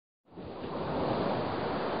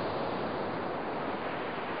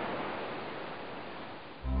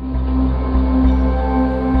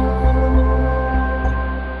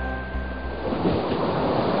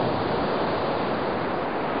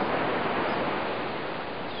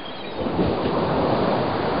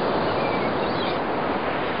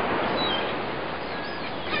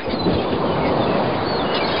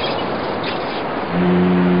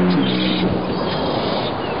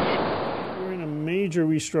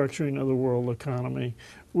restructuring of the world economy.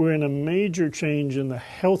 We're in a major change in the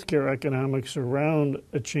healthcare economics around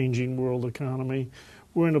a changing world economy.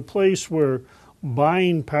 We're in a place where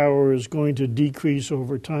buying power is going to decrease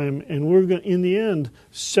over time, and we're going, in the end,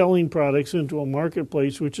 selling products into a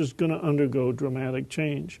marketplace which is going to undergo dramatic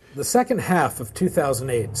change. The second half of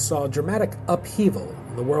 2008 saw a dramatic upheaval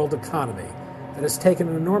in the world economy that has taken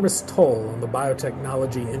an enormous toll on the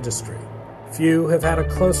biotechnology industry. Few have had a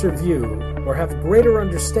closer view or have greater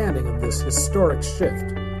understanding of this historic shift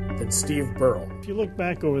than Steve Burrill. If you look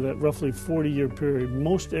back over that roughly 40-year period,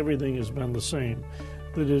 most everything has been the same.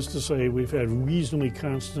 That is to say, we've had reasonably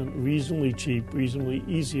constant, reasonably cheap, reasonably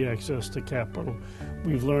easy access to capital.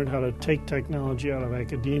 We've learned how to take technology out of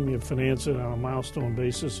academia, finance it on a milestone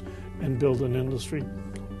basis, and build an industry.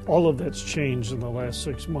 All of that's changed in the last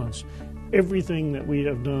 6 months. Everything that we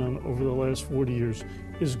have done over the last 40 years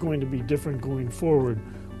is going to be different going forward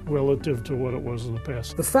relative to what it was in the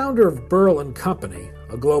past. The founder of Burrill and Company,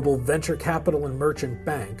 a global venture capital and merchant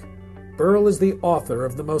bank, Burrill is the author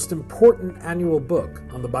of the most important annual book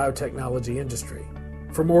on the biotechnology industry.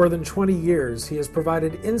 For more than 20 years, he has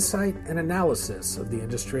provided insight and analysis of the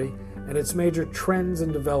industry and its major trends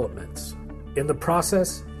and developments. In the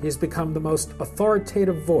process, he has become the most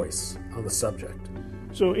authoritative voice on the subject.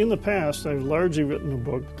 So in the past, I've largely written a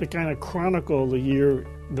book to kind of chronicle the year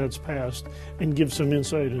that's passed and give some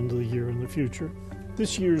insight into the year in the future.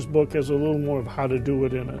 This year's book has a little more of how to do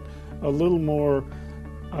it in it, a little more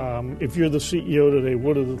if you're the CEO today,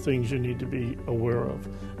 what are the things you need to be aware of?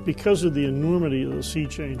 Because of the enormity of the sea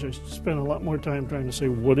change, I spent a lot more time trying to say,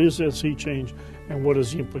 what is that sea change and what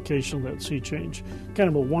is the implication of that sea change? Kind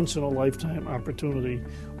of a once-in-a-lifetime opportunity.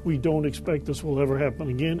 We don't expect this will ever happen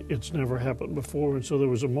again. It's never happened before. And so there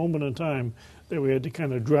was a moment in time that we had to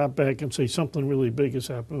kind of drop back and say something really big has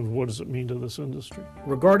happened. What does it mean to this industry?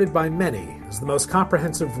 Regarded by many as the most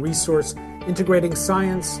comprehensive resource integrating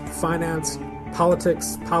science, finance,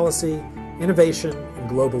 politics, policy, innovation, and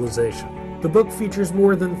globalization. The book features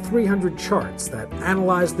more than 300 charts that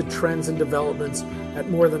analyze the trends and developments at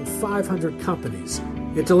more than 500 companies.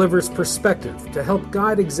 It delivers perspective to help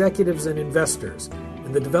guide executives and investors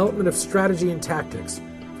in the development of strategy and tactics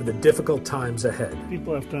for the difficult times ahead.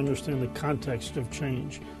 People have to understand the context of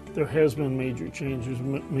change. There has been major change. There's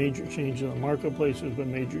major change in the marketplace. There's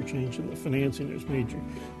been major change in the financing. There's major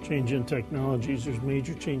change in technologies. There's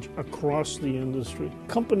major change across the industry.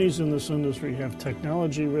 Companies in this industry have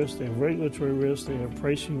technology risk, they have regulatory risk, they have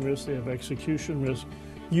pricing risk, they have execution risk.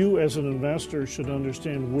 You as an investor should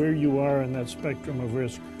understand where you are in that spectrum of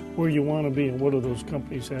risk, where you want to be and what do those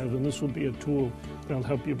companies have, and this will be a tool that will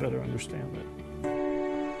help you better understand that.